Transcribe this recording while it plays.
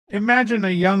Imagine a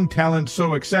young talent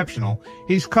so exceptional,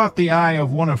 he's caught the eye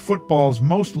of one of football's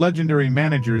most legendary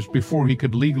managers before he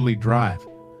could legally drive.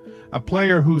 A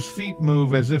player whose feet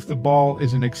move as if the ball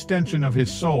is an extension of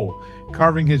his soul,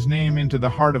 carving his name into the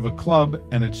heart of a club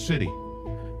and its city.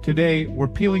 Today, we're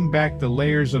peeling back the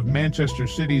layers of Manchester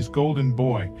City's golden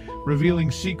boy,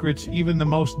 revealing secrets even the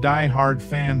most die-hard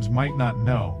fans might not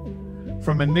know.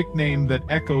 From a nickname that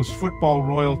echoes football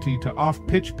royalty to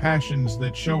off-pitch passions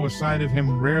that show a side of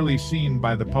him rarely seen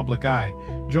by the public eye,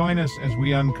 join us as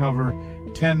we uncover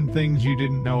 10 things you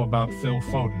didn't know about Phil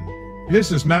Foden.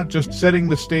 This is not just setting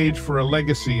the stage for a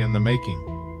legacy in the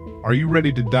making. Are you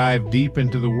ready to dive deep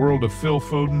into the world of Phil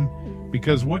Foden?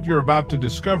 Because what you're about to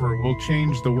discover will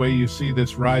change the way you see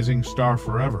this rising star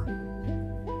forever.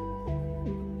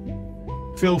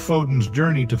 Phil Foden's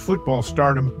journey to football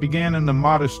stardom began in the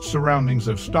modest surroundings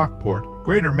of Stockport,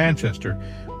 Greater Manchester,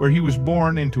 where he was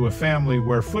born into a family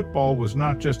where football was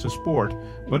not just a sport,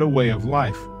 but a way of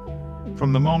life.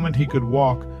 From the moment he could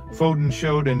walk, Foden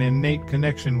showed an innate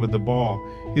connection with the ball,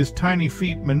 his tiny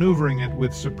feet maneuvering it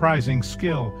with surprising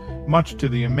skill, much to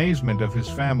the amazement of his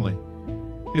family.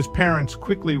 His parents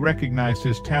quickly recognized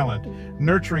his talent,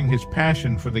 nurturing his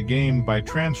passion for the game by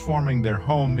transforming their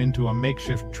home into a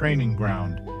makeshift training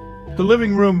ground. The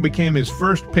living room became his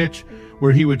first pitch,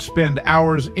 where he would spend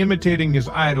hours imitating his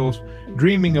idols,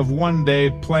 dreaming of one day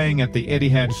playing at the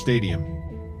Etihad Stadium.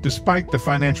 Despite the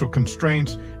financial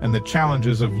constraints and the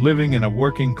challenges of living in a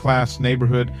working-class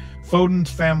neighborhood,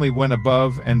 Foden's family went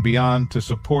above and beyond to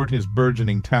support his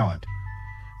burgeoning talent.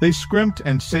 They scrimped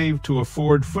and saved to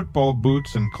afford football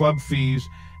boots and club fees,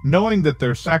 knowing that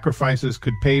their sacrifices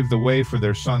could pave the way for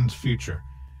their son's future.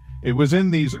 It was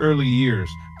in these early years,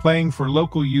 playing for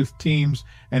local youth teams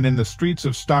and in the streets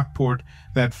of Stockport,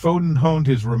 that Foden honed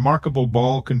his remarkable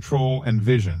ball control and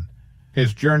vision.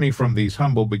 His journey from these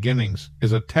humble beginnings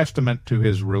is a testament to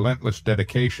his relentless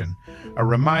dedication, a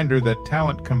reminder that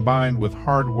talent combined with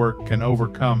hard work can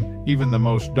overcome even the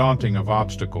most daunting of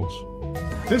obstacles.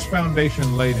 This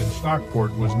foundation laid in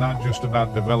Stockport was not just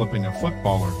about developing a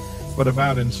footballer, but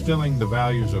about instilling the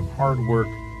values of hard work,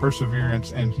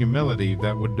 perseverance, and humility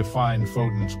that would define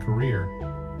Foden's career.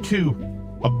 2.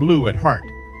 A blue at heart.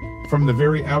 From the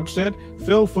very outset,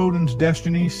 Phil Foden's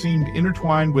destiny seemed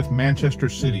intertwined with Manchester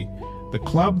City, the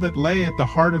club that lay at the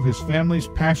heart of his family's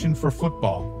passion for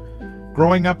football.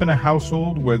 Growing up in a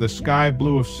household where the sky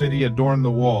blue of City adorned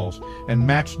the walls and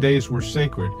match days were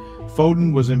sacred,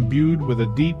 Foden was imbued with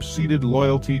a deep-seated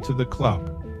loyalty to the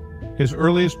club. His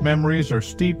earliest memories are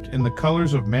steeped in the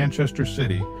colors of Manchester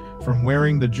City, from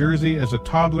wearing the jersey as a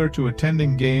toddler to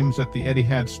attending games at the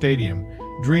Etihad Stadium,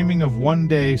 dreaming of one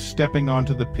day stepping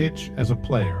onto the pitch as a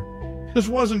player. This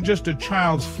wasn't just a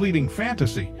child's fleeting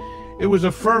fantasy. It was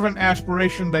a fervent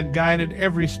aspiration that guided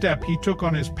every step he took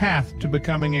on his path to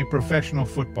becoming a professional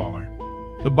footballer.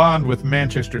 The bond with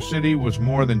Manchester City was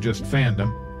more than just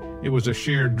fandom. It was a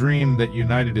shared dream that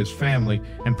united his family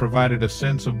and provided a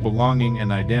sense of belonging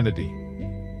and identity.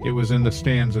 It was in the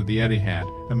stands of the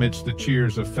Etihad, amidst the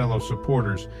cheers of fellow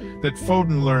supporters, that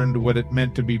Foden learned what it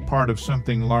meant to be part of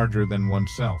something larger than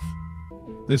oneself.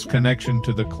 This connection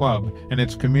to the club and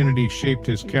its community shaped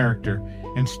his character,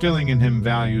 instilling in him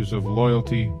values of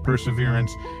loyalty,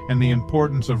 perseverance, and the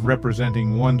importance of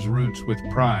representing one's roots with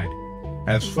pride.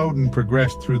 As Foden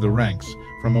progressed through the ranks,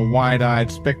 from a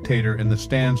wide-eyed spectator in the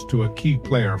stands to a key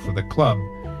player for the club,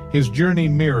 his journey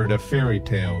mirrored a fairy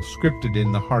tale scripted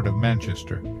in the heart of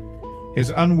Manchester.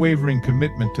 His unwavering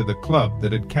commitment to the club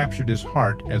that had captured his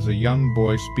heart as a young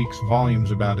boy speaks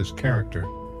volumes about his character.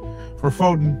 For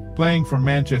Foden, playing for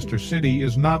Manchester City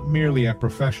is not merely a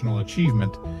professional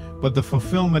achievement, but the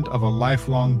fulfillment of a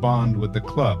lifelong bond with the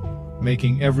club,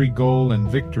 making every goal and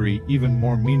victory even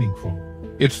more meaningful.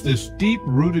 It's this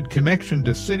deep-rooted connection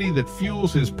to City that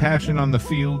fuels his passion on the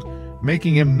field,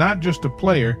 making him not just a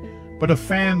player, but a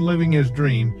fan living his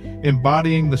dream,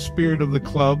 embodying the spirit of the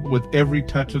club with every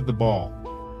touch of the ball.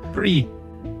 3.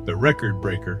 The record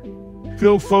breaker.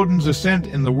 Phil Foden's ascent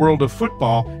in the world of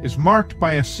football is marked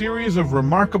by a series of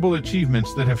remarkable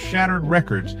achievements that have shattered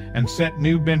records and set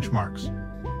new benchmarks.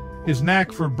 His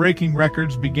knack for breaking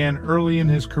records began early in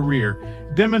his career,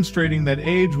 demonstrating that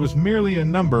age was merely a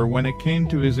number when it came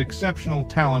to his exceptional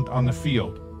talent on the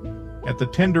field. At the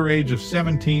tender age of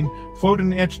 17,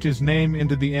 Foden etched his name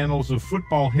into the annals of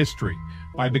football history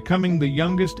by becoming the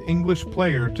youngest English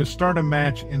player to start a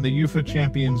match in the UEFA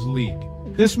Champions League.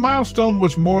 This milestone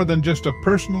was more than just a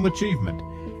personal achievement.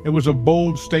 It was a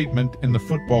bold statement in the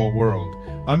football world,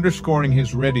 underscoring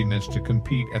his readiness to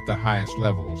compete at the highest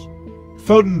levels.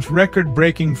 Foden's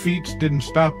record-breaking feats didn't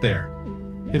stop there.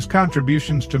 His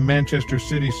contributions to Manchester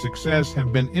City's success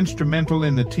have been instrumental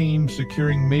in the team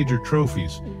securing major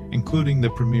trophies, including the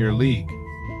Premier League.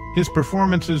 His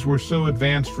performances were so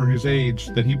advanced for his age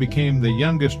that he became the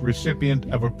youngest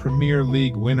recipient of a Premier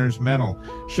League winner's medal,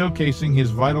 showcasing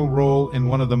his vital role in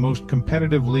one of the most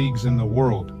competitive leagues in the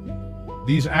world.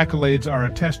 These accolades are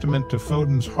a testament to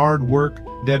Foden's hard work,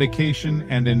 dedication,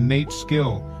 and innate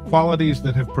skill, qualities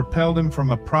that have propelled him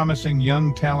from a promising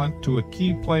young talent to a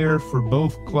key player for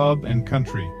both club and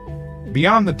country.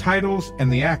 Beyond the titles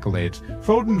and the accolades,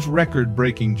 Foden's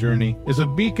record-breaking journey is a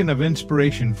beacon of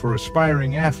inspiration for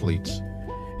aspiring athletes.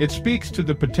 It speaks to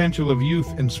the potential of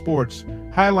youth in sports,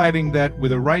 highlighting that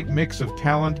with a right mix of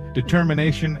talent,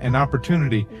 determination, and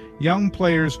opportunity, young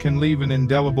players can leave an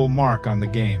indelible mark on the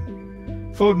game.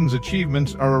 Foden's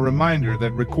achievements are a reminder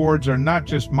that records are not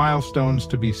just milestones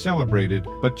to be celebrated,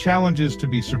 but challenges to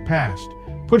be surpassed,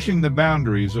 pushing the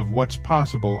boundaries of what's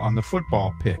possible on the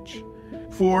football pitch.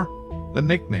 4. The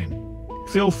nickname.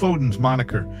 Phil Foden's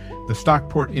moniker, the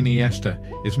Stockport Iniesta,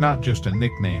 is not just a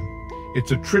nickname.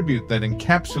 It's a tribute that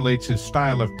encapsulates his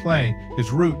style of play,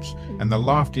 his roots, and the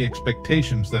lofty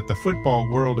expectations that the football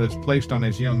world has placed on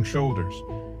his young shoulders.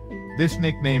 This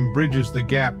nickname bridges the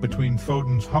gap between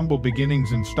Foden's humble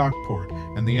beginnings in Stockport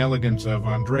and the elegance of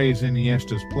Andres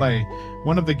Iniesta's play,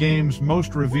 one of the game's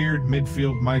most revered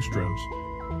midfield maestros.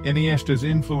 Iniesta's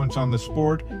influence on the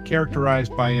sport,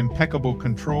 characterized by impeccable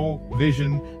control,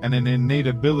 vision, and an innate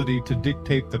ability to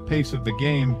dictate the pace of the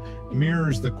game,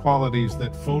 mirrors the qualities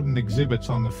that Foden exhibits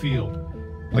on the field.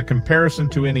 The comparison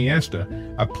to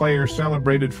Iniesta, a player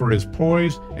celebrated for his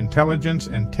poise, intelligence,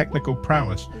 and technical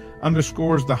prowess,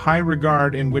 underscores the high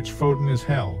regard in which Foden is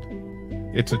held.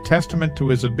 It's a testament to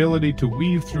his ability to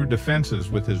weave through defenses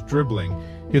with his dribbling,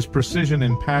 his precision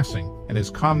in passing, and his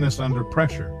calmness under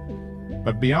pressure.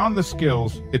 But beyond the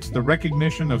skills, it's the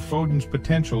recognition of Foden's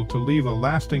potential to leave a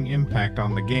lasting impact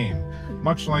on the game,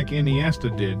 much like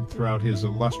Iniesta did throughout his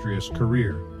illustrious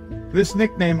career. This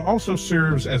nickname also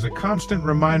serves as a constant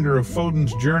reminder of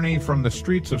Foden's journey from the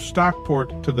streets of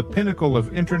Stockport to the pinnacle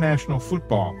of international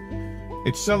football.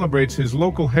 It celebrates his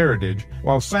local heritage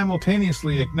while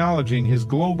simultaneously acknowledging his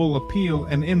global appeal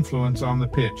and influence on the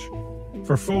pitch.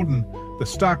 For Foden, the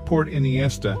Stockport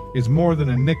Iniesta is more than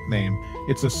a nickname,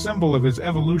 it's a symbol of his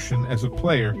evolution as a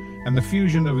player and the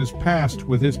fusion of his past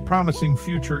with his promising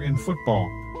future in football.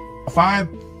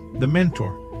 5. The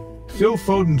mentor. Phil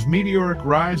Foden's meteoric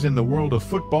rise in the world of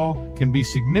football can be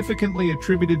significantly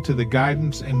attributed to the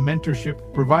guidance and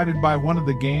mentorship provided by one of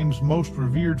the game's most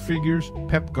revered figures,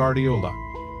 Pep Guardiola.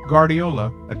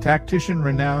 Guardiola, a tactician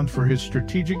renowned for his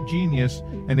strategic genius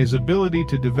and his ability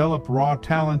to develop raw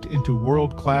talent into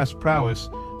world-class prowess,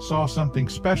 saw something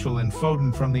special in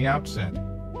Foden from the outset.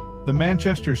 The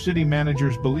Manchester City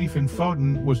manager's belief in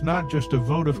Foden was not just a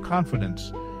vote of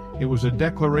confidence. It was a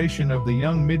declaration of the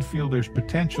young midfielder's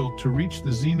potential to reach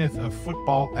the zenith of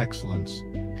football excellence.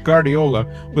 Guardiola,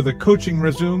 with a coaching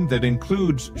resume that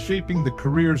includes shaping the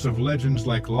careers of legends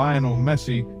like Lionel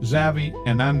Messi, Xavi,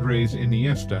 and Andres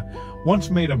Iniesta, once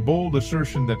made a bold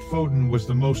assertion that Foden was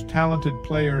the most talented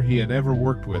player he had ever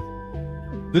worked with.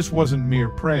 This wasn't mere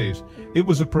praise, it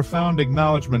was a profound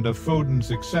acknowledgement of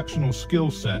Foden's exceptional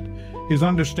skill set, his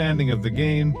understanding of the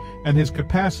game, and his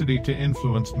capacity to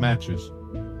influence matches.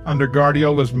 Under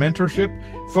Guardiola's mentorship,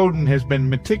 Foden has been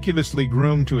meticulously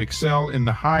groomed to excel in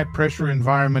the high-pressure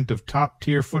environment of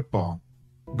top-tier football.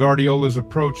 Guardiola's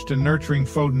approach to nurturing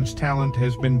Foden's talent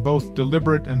has been both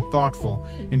deliberate and thoughtful,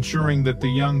 ensuring that the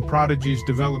young prodigy's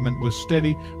development was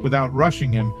steady without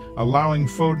rushing him, allowing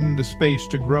Foden the space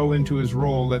to grow into his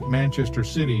role at Manchester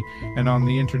City and on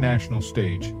the international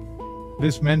stage.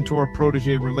 This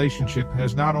mentor-protege relationship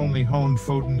has not only honed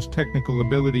Foden's technical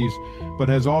abilities, but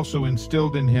has also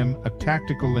instilled in him a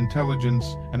tactical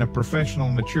intelligence and a professional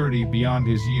maturity beyond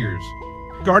his years.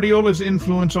 Guardiola's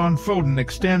influence on Foden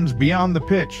extends beyond the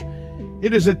pitch.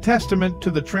 It is a testament to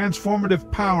the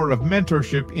transformative power of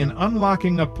mentorship in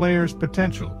unlocking a player's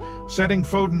potential, setting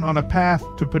Foden on a path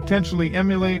to potentially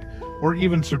emulate or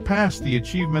even surpass the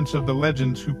achievements of the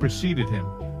legends who preceded him.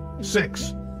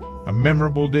 6. A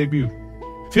memorable debut.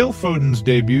 Phil Foden's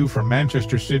debut for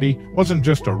Manchester City wasn't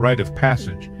just a rite of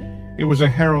passage. It was a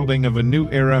heralding of a new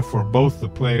era for both the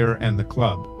player and the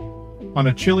club. On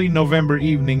a chilly November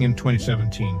evening in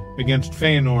 2017, against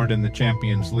Feyenoord in the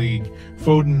Champions League,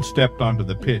 Foden stepped onto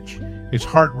the pitch, his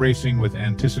heart racing with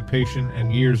anticipation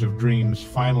and years of dreams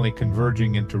finally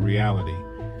converging into reality.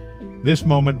 This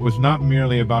moment was not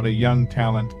merely about a young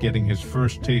talent getting his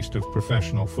first taste of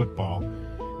professional football.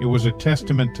 It was a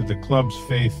testament to the club's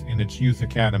faith in its youth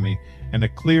academy and a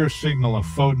clear signal of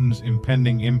Foden's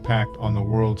impending impact on the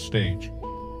world stage.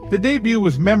 The debut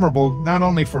was memorable not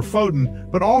only for Foden,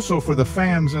 but also for the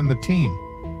fans and the team.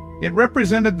 It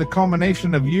represented the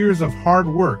culmination of years of hard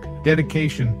work,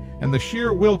 dedication, and the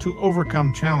sheer will to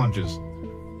overcome challenges.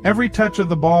 Every touch of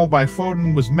the ball by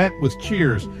Foden was met with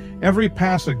cheers, every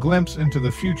pass a glimpse into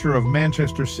the future of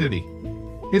Manchester City.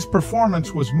 His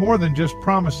performance was more than just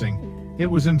promising. It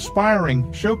was inspiring,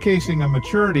 showcasing a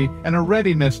maturity and a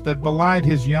readiness that belied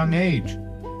his young age.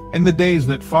 In the days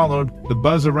that followed, the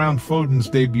buzz around Foden's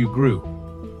debut grew.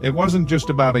 It wasn't just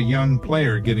about a young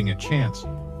player getting a chance.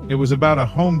 It was about a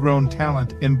homegrown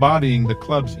talent embodying the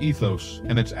club's ethos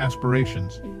and its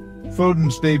aspirations.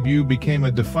 Foden's debut became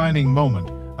a defining moment,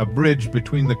 a bridge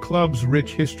between the club's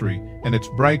rich history and its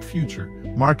bright future,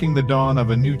 marking the dawn of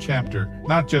a new chapter,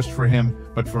 not just for him,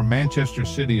 but for Manchester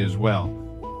City as well.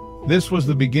 This was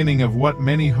the beginning of what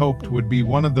many hoped would be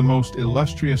one of the most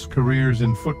illustrious careers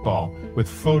in football, with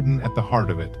Foden at the heart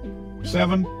of it.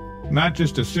 7. Not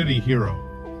just a City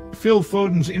hero. Phil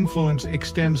Foden's influence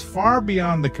extends far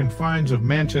beyond the confines of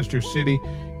Manchester City,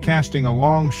 casting a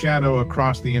long shadow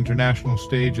across the international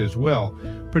stage as well,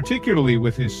 particularly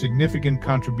with his significant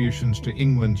contributions to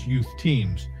England's youth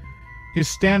teams. His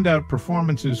standout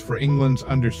performances for England's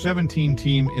under-17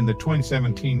 team in the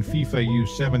 2017 FIFA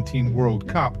U17 World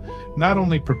Cup not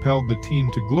only propelled the team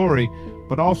to glory,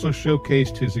 but also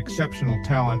showcased his exceptional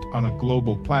talent on a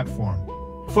global platform.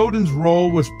 Foden's role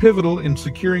was pivotal in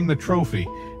securing the trophy,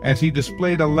 as he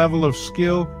displayed a level of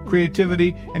skill,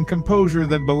 creativity, and composure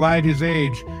that belied his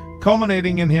age,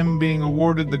 culminating in him being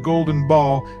awarded the Golden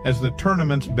Ball as the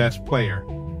tournament's best player.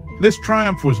 This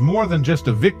triumph was more than just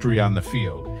a victory on the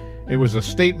field. It was a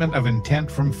statement of intent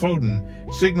from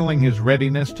Foden, signaling his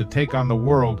readiness to take on the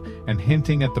world and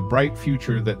hinting at the bright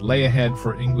future that lay ahead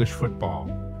for English football.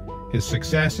 His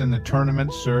success in the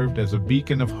tournament served as a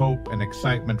beacon of hope and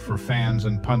excitement for fans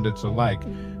and pundits alike,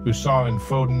 who saw in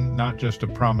Foden not just a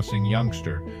promising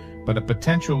youngster, but a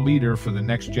potential leader for the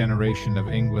next generation of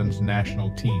England's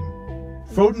national team.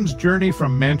 Foden's journey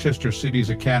from Manchester City's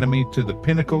academy to the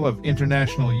pinnacle of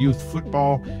international youth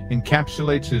football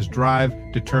encapsulates his drive,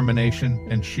 determination,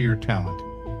 and sheer talent.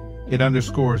 It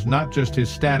underscores not just his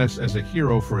status as a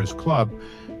hero for his club,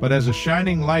 but as a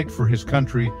shining light for his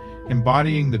country,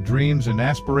 embodying the dreams and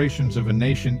aspirations of a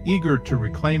nation eager to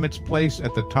reclaim its place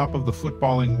at the top of the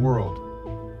footballing world.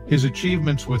 His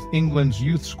achievements with England's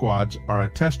youth squads are a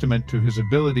testament to his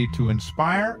ability to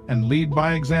inspire and lead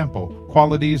by example,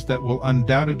 qualities that will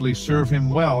undoubtedly serve him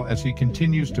well as he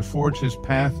continues to forge his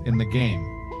path in the game.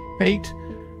 8.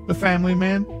 The family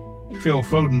man. Phil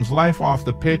Foden's life off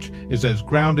the pitch is as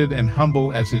grounded and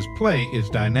humble as his play is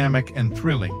dynamic and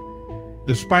thrilling.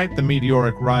 Despite the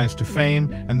meteoric rise to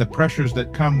fame and the pressures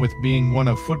that come with being one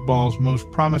of football's most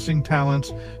promising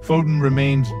talents, Foden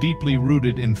remains deeply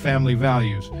rooted in family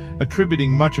values,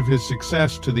 attributing much of his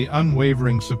success to the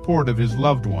unwavering support of his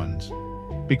loved ones.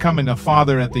 Becoming a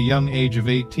father at the young age of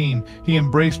 18, he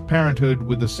embraced parenthood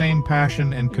with the same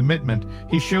passion and commitment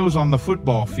he shows on the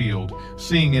football field,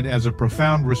 seeing it as a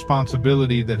profound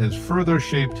responsibility that has further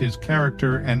shaped his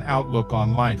character and outlook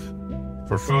on life.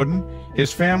 For Foden,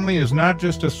 his family is not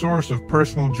just a source of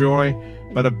personal joy,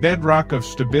 but a bedrock of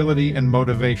stability and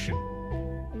motivation.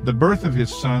 The birth of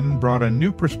his son brought a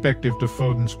new perspective to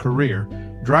Foden's career,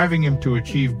 driving him to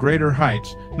achieve greater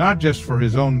heights, not just for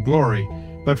his own glory,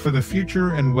 but for the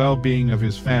future and well-being of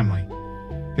his family.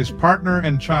 His partner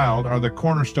and child are the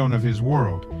cornerstone of his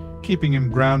world, keeping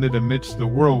him grounded amidst the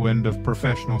whirlwind of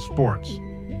professional sports.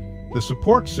 The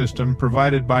support system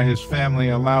provided by his family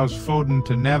allows Foden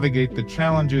to navigate the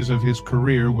challenges of his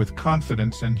career with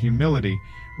confidence and humility,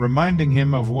 reminding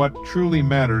him of what truly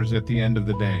matters at the end of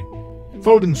the day.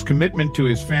 Foden's commitment to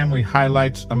his family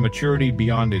highlights a maturity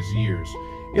beyond his years,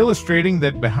 illustrating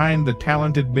that behind the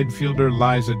talented midfielder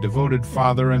lies a devoted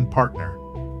father and partner.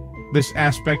 This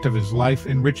aspect of his life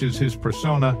enriches his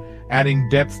persona, adding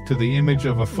depth to the image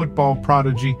of a football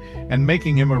prodigy and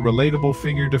making him a relatable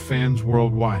figure to fans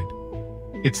worldwide.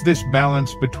 It's this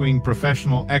balance between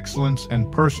professional excellence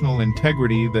and personal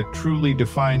integrity that truly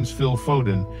defines Phil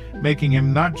Foden, making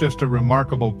him not just a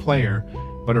remarkable player,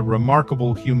 but a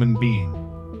remarkable human being.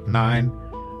 9.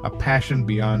 A passion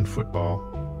beyond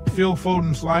football. Phil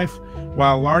Foden's life,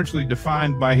 while largely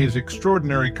defined by his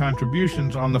extraordinary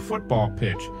contributions on the football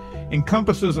pitch,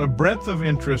 encompasses a breadth of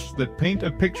interests that paint a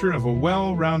picture of a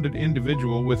well-rounded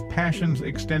individual with passions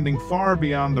extending far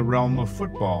beyond the realm of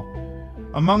football.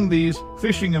 Among these,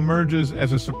 fishing emerges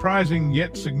as a surprising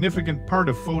yet significant part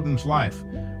of Foden's life,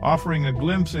 offering a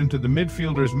glimpse into the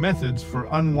midfielder's methods for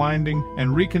unwinding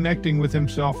and reconnecting with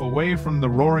himself away from the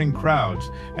roaring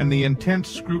crowds and the intense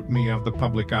scrutiny of the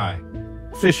public eye.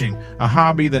 Fishing, a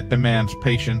hobby that demands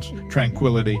patience,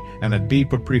 tranquility, and a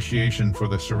deep appreciation for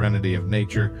the serenity of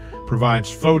nature, provides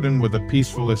Foden with a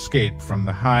peaceful escape from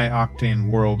the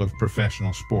high-octane world of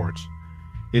professional sports.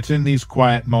 It's in these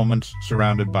quiet moments,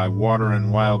 surrounded by water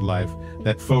and wildlife,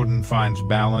 that Foden finds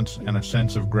balance and a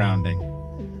sense of grounding.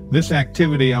 This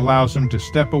activity allows him to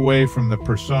step away from the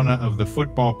persona of the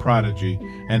football prodigy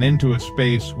and into a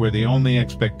space where the only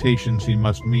expectations he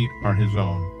must meet are his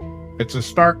own. It's a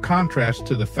stark contrast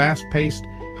to the fast-paced,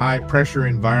 high-pressure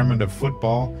environment of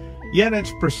football, yet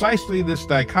it's precisely this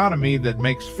dichotomy that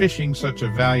makes fishing such a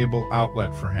valuable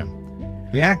outlet for him.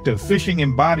 The act of fishing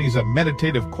embodies a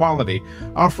meditative quality,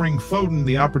 offering Foden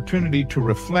the opportunity to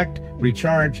reflect,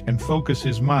 recharge, and focus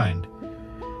his mind.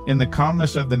 In the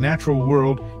calmness of the natural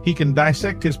world, he can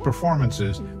dissect his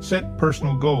performances, set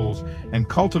personal goals, and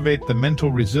cultivate the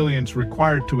mental resilience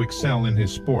required to excel in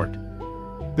his sport.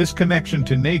 This connection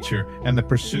to nature and the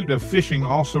pursuit of fishing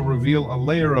also reveal a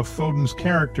layer of Foden's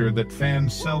character that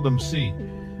fans seldom see.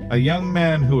 A young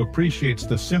man who appreciates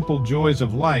the simple joys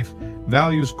of life,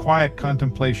 values quiet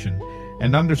contemplation,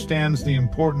 and understands the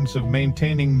importance of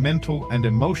maintaining mental and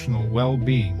emotional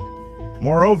well-being.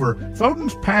 Moreover,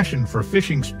 Foden's passion for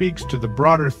fishing speaks to the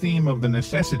broader theme of the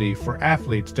necessity for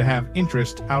athletes to have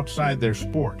interest outside their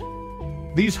sport.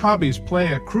 These hobbies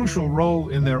play a crucial role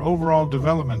in their overall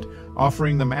development,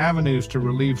 offering them avenues to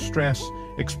relieve stress,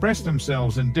 express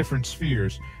themselves in different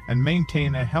spheres, and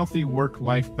maintain a healthy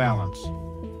work-life balance.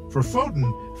 For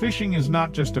Foden, fishing is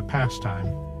not just a pastime.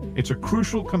 It's a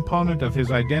crucial component of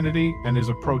his identity and his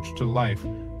approach to life,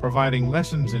 providing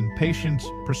lessons in patience,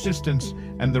 persistence,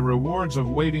 and the rewards of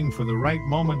waiting for the right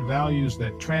moment, values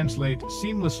that translate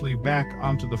seamlessly back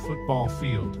onto the football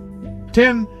field.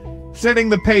 10. Setting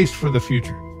the pace for the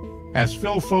future. As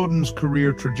Phil Foden's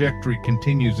career trajectory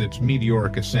continues its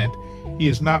meteoric ascent, he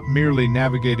is not merely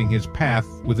navigating his path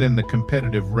within the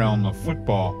competitive realm of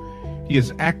football, he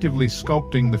is actively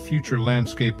sculpting the future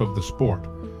landscape of the sport.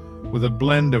 With a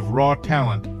blend of raw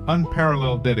talent,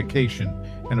 unparalleled dedication,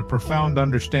 and a profound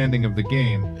understanding of the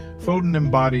game, Foden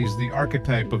embodies the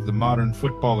archetype of the modern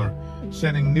footballer,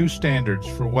 setting new standards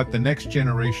for what the next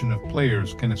generation of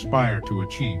players can aspire to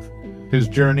achieve. His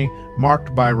journey,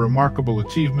 marked by remarkable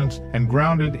achievements and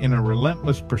grounded in a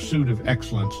relentless pursuit of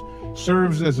excellence,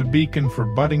 serves as a beacon for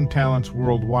budding talents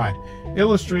worldwide,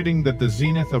 illustrating that the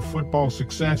zenith of football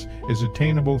success is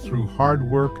attainable through hard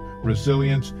work,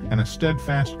 resilience, and a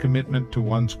steadfast commitment to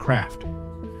one's craft.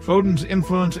 Foden's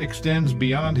influence extends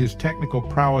beyond his technical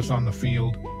prowess on the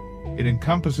field. It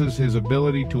encompasses his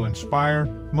ability to inspire,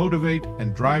 motivate,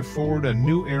 and drive forward a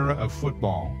new era of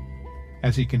football.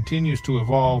 As he continues to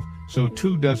evolve, so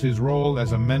too does his role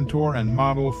as a mentor and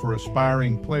model for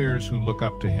aspiring players who look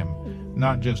up to him,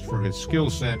 not just for his skill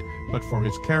set, but for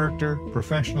his character,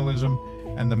 professionalism,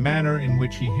 and the manner in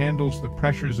which he handles the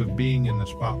pressures of being in the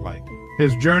spotlight.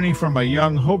 His journey from a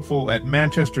young hopeful at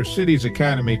Manchester City's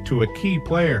academy to a key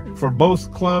player for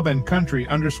both club and country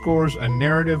underscores a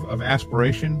narrative of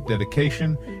aspiration,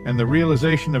 dedication, and the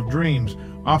realization of dreams,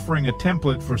 offering a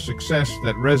template for success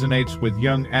that resonates with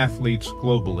young athletes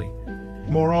globally.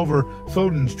 Moreover,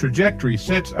 Foden's trajectory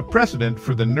sets a precedent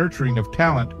for the nurturing of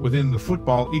talent within the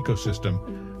football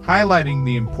ecosystem, highlighting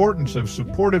the importance of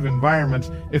supportive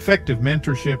environments, effective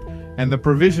mentorship, and the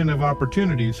provision of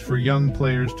opportunities for young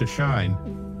players to shine.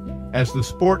 As the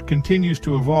sport continues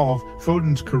to evolve,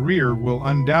 Foden's career will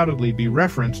undoubtedly be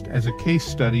referenced as a case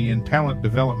study in talent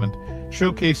development,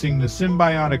 showcasing the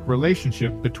symbiotic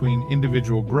relationship between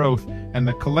individual growth and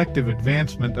the collective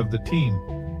advancement of the team.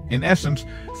 In essence,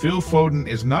 Phil Foden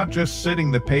is not just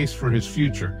setting the pace for his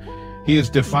future, he is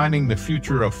defining the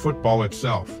future of football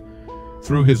itself.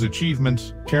 Through his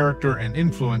achievements, character, and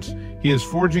influence, he is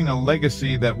forging a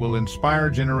legacy that will inspire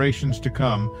generations to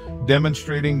come,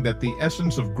 demonstrating that the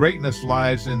essence of greatness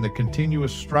lies in the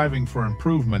continuous striving for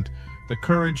improvement, the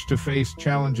courage to face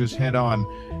challenges head-on,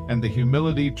 and the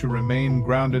humility to remain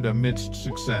grounded amidst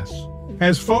success.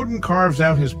 As Foden carves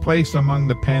out his place among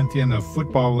the pantheon of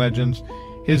football legends,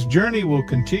 his journey will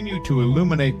continue to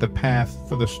illuminate the path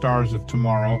for the stars of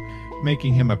tomorrow,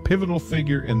 making him a pivotal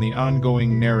figure in the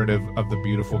ongoing narrative of the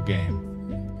beautiful game.